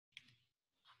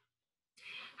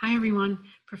Hi everyone,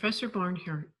 Professor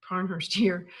Barnhurst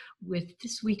here with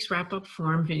this week's wrap-up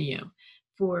forum video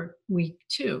for week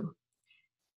 2.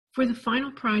 For the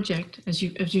final project, as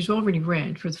you've already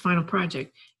read, for the final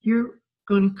project, you're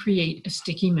going to create a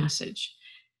sticky message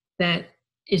that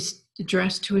is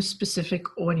addressed to a specific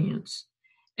audience.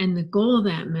 And the goal of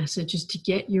that message is to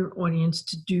get your audience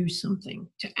to do something,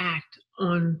 to act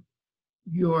on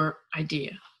your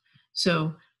idea.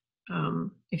 So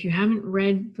if you haven't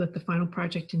read what the final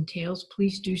project entails,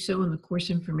 please do so in the course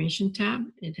information tab.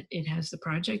 It has the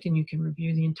project and you can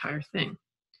review the entire thing.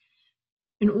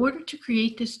 In order to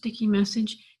create this sticky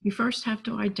message, you first have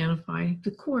to identify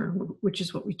the core, which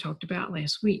is what we talked about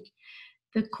last week.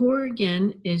 The core,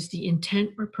 again, is the intent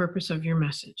or purpose of your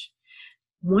message.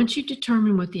 Once you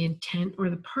determine what the intent or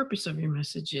the purpose of your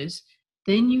message is,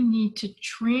 then you need to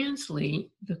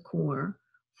translate the core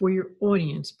for your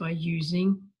audience by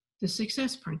using the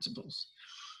success principles.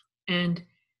 And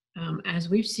as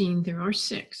we've seen, there are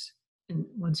 6. And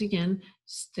once again,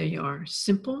 they are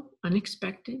simple,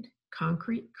 unexpected,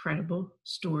 concrete, credible,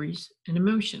 stories, and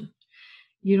emotion.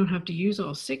 You don't have to use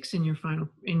all 6 in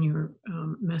your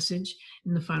message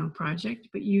in the final project,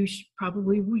 but you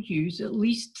probably would use at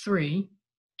least 3,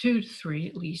 2 to 3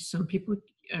 at least. Some people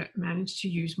manage to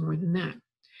use more than that.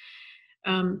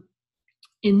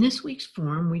 In this week's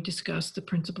forum, we discussed the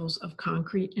principles of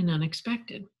concrete and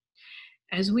unexpected.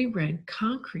 As we read,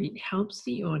 concrete helps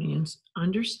the audience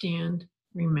understand,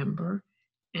 remember,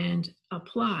 and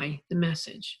apply the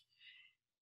message.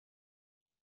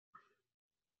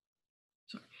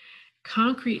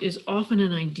 Concrete is often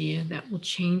an idea that will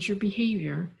change your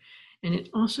behavior, and it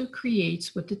also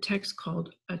creates what the text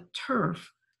called a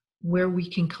turf where we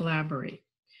can collaborate.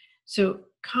 So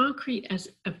concrete as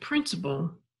a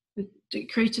principle, it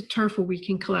creates a turf where we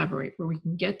can collaborate, where we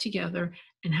can get together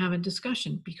and have a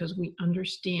discussion because we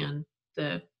understand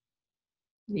the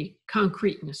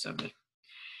concreteness of it.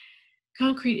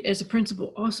 Concrete as a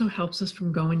principle also helps us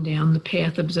from going down the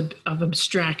path of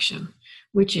abstraction,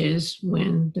 which is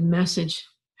when the message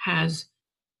has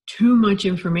too much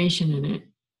information in it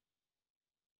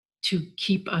to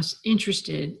keep us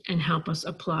interested and help us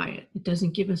apply it. It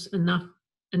doesn't give us enough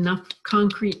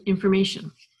concrete information.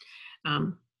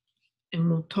 And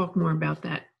we'll talk more about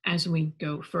that as we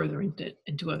go further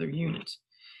into other units.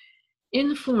 In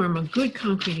the forum, a good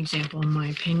concrete example, in my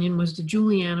opinion, was the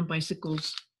Juliana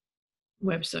Bicycles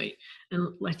website. And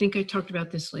I think I talked about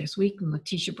this last week, and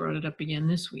Letitia brought it up again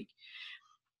this week.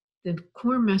 The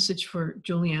core message for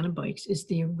Juliana Bikes is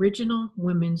the original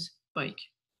women's bike.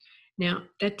 Now,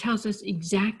 that tells us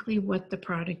exactly what the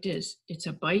product is. It's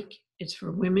a bike, it's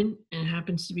for women, and it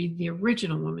happens to be the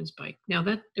original woman's bike. Now,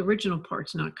 that original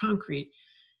part's not concrete,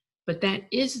 but that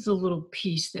is the little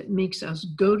piece that makes us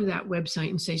go to that website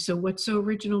and say, so what's so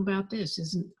original about this?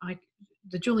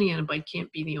 The Juliana bike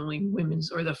can't be the only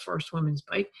women's or the first women's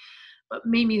bike, but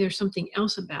maybe there's something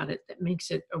else about it that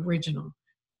makes it original.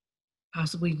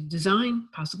 Possibly the design,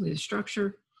 possibly the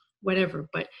structure, whatever,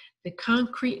 but the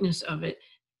concreteness of it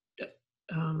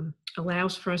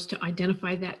allows for us to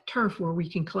identify that turf where we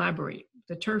can collaborate.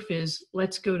 The turf is,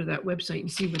 let's go to that website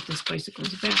and see what this bicycle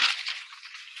is about.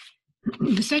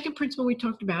 The second principle we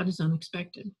talked about is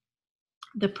unexpected.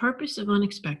 The purpose of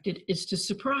unexpected is to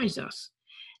surprise us.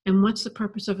 And what's the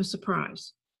purpose of a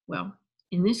surprise? Well,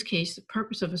 in this case, the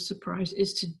purpose of a surprise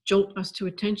is to jolt us to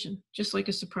attention, just like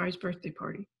a surprise birthday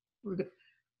party.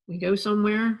 We go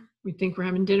somewhere, we think we're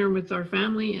having dinner with our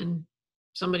family, and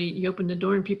you open the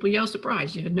door and people yell,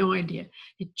 surprise, you had no idea.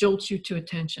 It jolts you to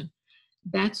attention.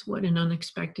 That's what an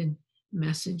unexpected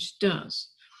message does.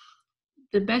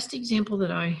 The best example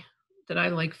that I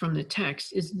like from the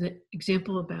text is the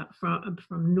example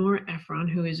from Nora Ephron,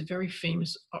 who is a very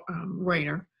famous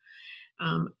writer.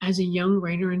 As a young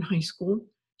writer in high school,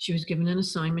 she was given an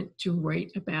assignment to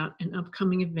write about an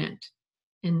upcoming event,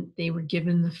 and they were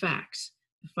given the facts,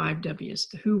 the 5 W's,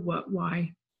 the who, what,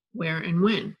 why, where, and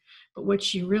when. But what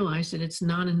she realized that it's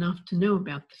not enough to know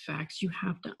about the facts. You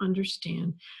have to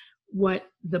understand what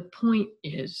the point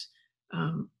is,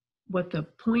 what the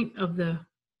point of the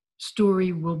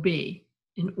story will be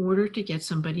in order to get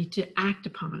somebody to act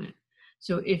upon it.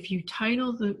 So if you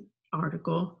title the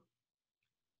article,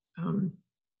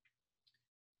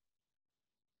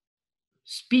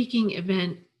 speaking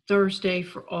event Thursday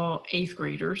for all 8th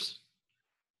graders,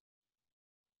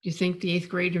 do you think the 8th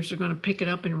graders are going to pick it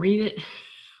up and read it?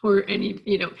 Or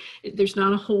there's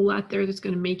not a whole lot there that's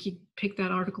going to make you pick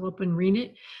that article up and read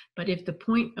it. But if the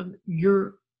point of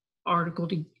your article,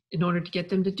 in order to get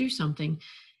them to do something,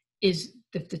 is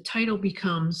that the title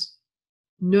becomes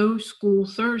No School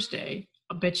Thursday,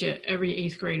 I'll bet you every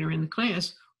 8th grader in the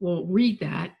class will read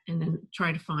that and then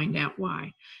try to find out why,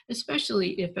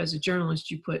 especially if as a journalist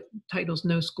you put titles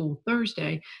 "No School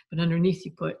Thursday," but underneath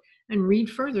you put "and read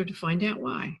further to find out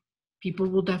why." People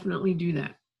will definitely do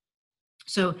that.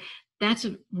 So that's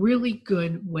a really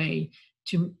good way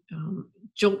to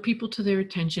jolt people to their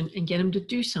attention and get them to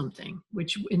do something,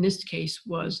 which in this case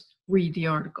was read the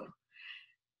article.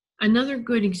 Another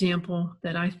good example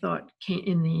that I thought came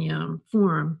in the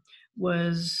forum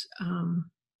was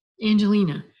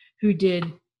Angelina, who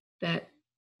did that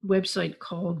website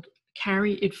called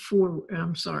Carry It For,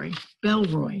 I'm sorry,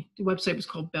 Bellroy. The website was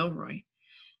called Bellroy.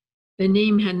 The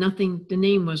name had nothing, the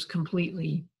name was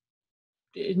completely,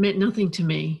 it meant nothing to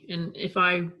me. And if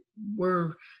I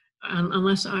were,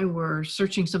 unless I were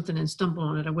searching something and stumbled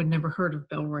on it, I would never heard of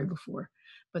Bellroy before.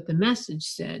 But the message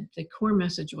said, the core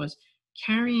message was,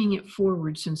 carrying it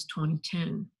forward since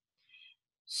 2010.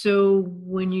 So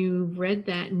when you read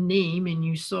that name and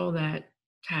you saw that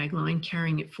tagline,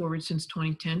 carrying it forward since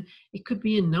 2010, it could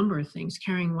be a number of things.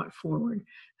 Carrying what forward?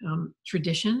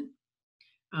 Tradition,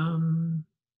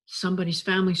 somebody's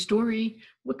family story.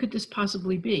 What could this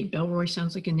possibly be? Bellroy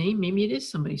sounds like a name. Maybe it is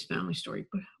somebody's family story.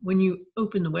 But when you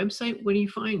open the website, what do you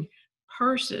find?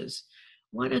 Purses.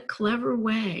 What a clever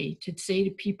way to say to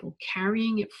people,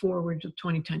 carrying it forward to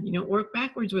 2010. You don't work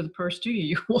backwards with a purse, do you?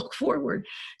 You walk forward.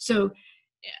 So,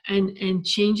 and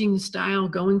changing the style,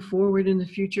 going forward in the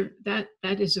future, that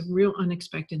is a real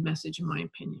unexpected message, in my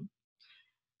opinion.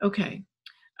 Okay,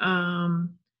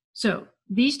 so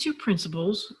these two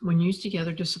principles, when used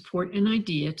together to support an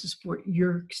idea, to support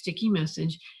your sticky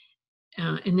message,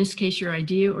 in this case, your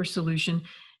idea or solution,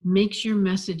 makes your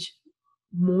message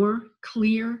more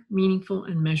clear, meaningful,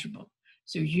 and measurable.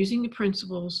 So using the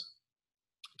principles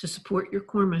to support your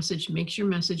core message makes your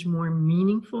message more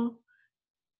meaningful,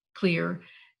 clear,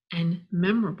 and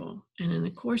memorable. And then,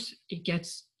 of course, it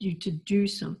gets you to do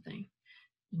something.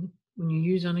 When you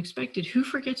use unexpected, who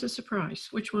forgets a surprise?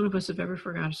 Which one of us have ever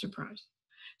forgot a surprise?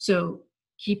 So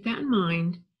keep that in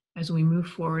mind as we move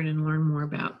forward and learn more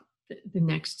about the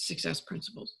next success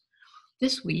principles.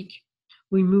 This week,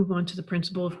 we move on to the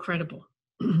principle of credible.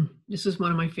 This is one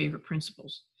of my favorite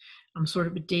principles. I'm sort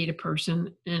of a data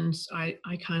person, and I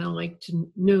kind of like to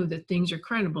know that things are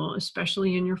credible,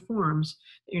 especially in your forums,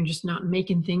 that you're just not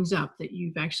making things up, that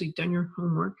you've actually done your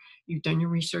homework, you've done your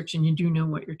research, and you do know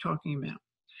what you're talking about.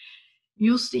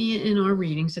 You'll see in our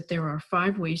readings that there are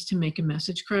 5 ways to make a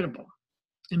message credible.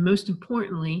 And most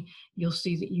importantly, you'll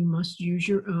see that you must use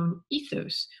your own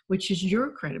ethos, which is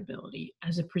your credibility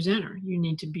as a presenter. You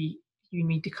need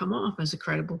to come off as a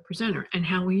credible presenter. And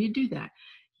how will you do that?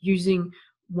 Using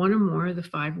one or more of the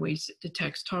 5 ways that the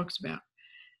text talks about.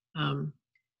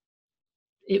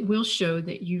 It will show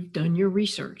that you've done your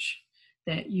research,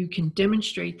 that you can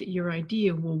demonstrate that your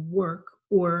idea will work,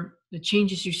 or the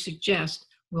changes you suggest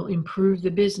will improve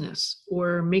the business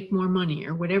or make more money,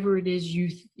 or whatever it is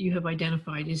you have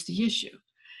identified is the issue.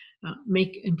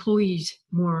 Make employees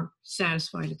more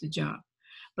satisfied at the job.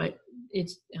 But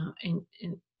it's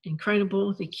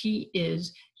incredible. The key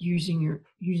is using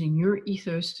your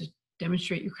ethos to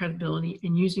demonstrate your credibility,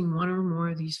 and using one or more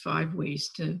of these 5 ways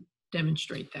to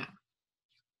demonstrate that.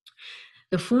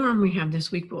 The forum we have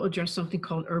this week will address something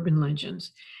called urban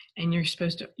legends, and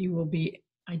you will be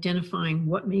identifying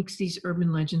what makes these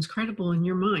urban legends credible in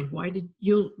your mind.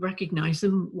 You'll recognize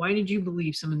them? Why did you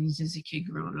believe some of these as a kid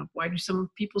growing up? Why do some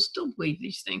people still believe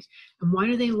these things? And why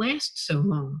do they last so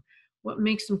long? What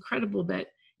makes them credible that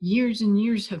years and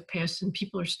years have passed and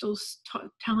people are still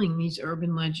telling these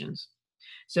urban legends?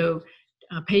 So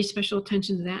pay special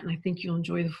attention to that, and I think you'll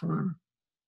enjoy the forum.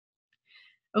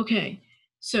 Okay,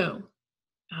 so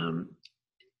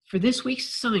for this week's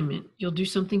assignment, you'll do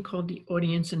something called the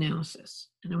audience analysis.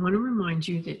 And I want to remind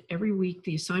you that every week,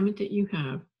 the assignment that you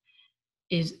have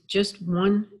is just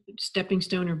one stepping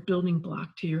stone or building block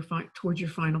towards your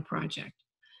final project.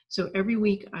 So every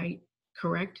week, I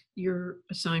correct your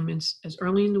assignments as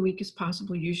early in the week as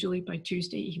possible. Usually by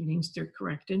Tuesday evenings, they're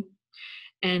corrected.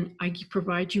 And I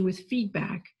provide you with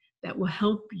feedback that will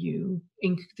help you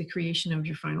in the creation of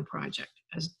your final project,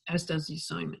 as does the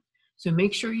assignment. So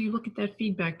make sure you look at that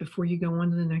feedback before you go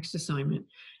on to the next assignment.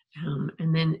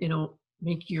 And then it'll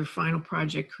make your final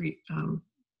project,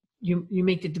 you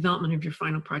make the development of your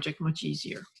final project much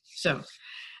easier. So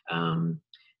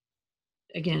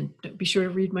again, be sure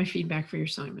to read my feedback for your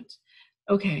assignments.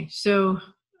 Okay, so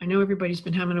I know everybody's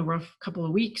been having a rough couple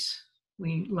of weeks.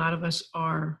 A lot of us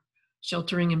are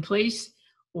sheltering in place,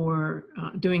 or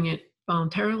doing it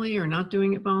voluntarily or not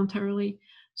doing it voluntarily.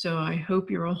 So I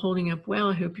hope you're all holding up well.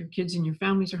 I hope your kids and your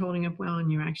families are holding up well,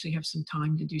 and you actually have some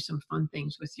time to do some fun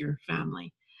things with your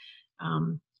family.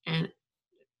 And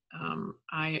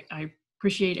I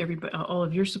appreciate everybody, all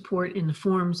of your support in the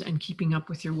forums and keeping up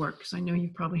with your work, because I know you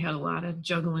probably had a lot of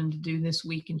juggling to do this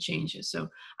week and changes. So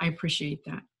I appreciate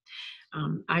that.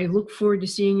 I look forward to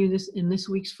seeing you in this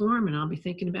week's forum, and I'll be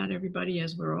thinking about everybody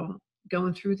as we're all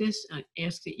going through this. I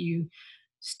ask that you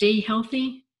stay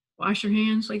healthy, wash your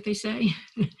hands, like they say,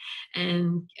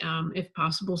 and if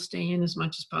possible, stay in as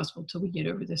much as possible till we get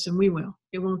over this, and we will.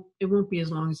 It won't be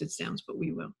as long as it sounds, but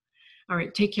we will. All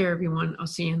right, take care, everyone. I'll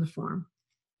see you in the forum.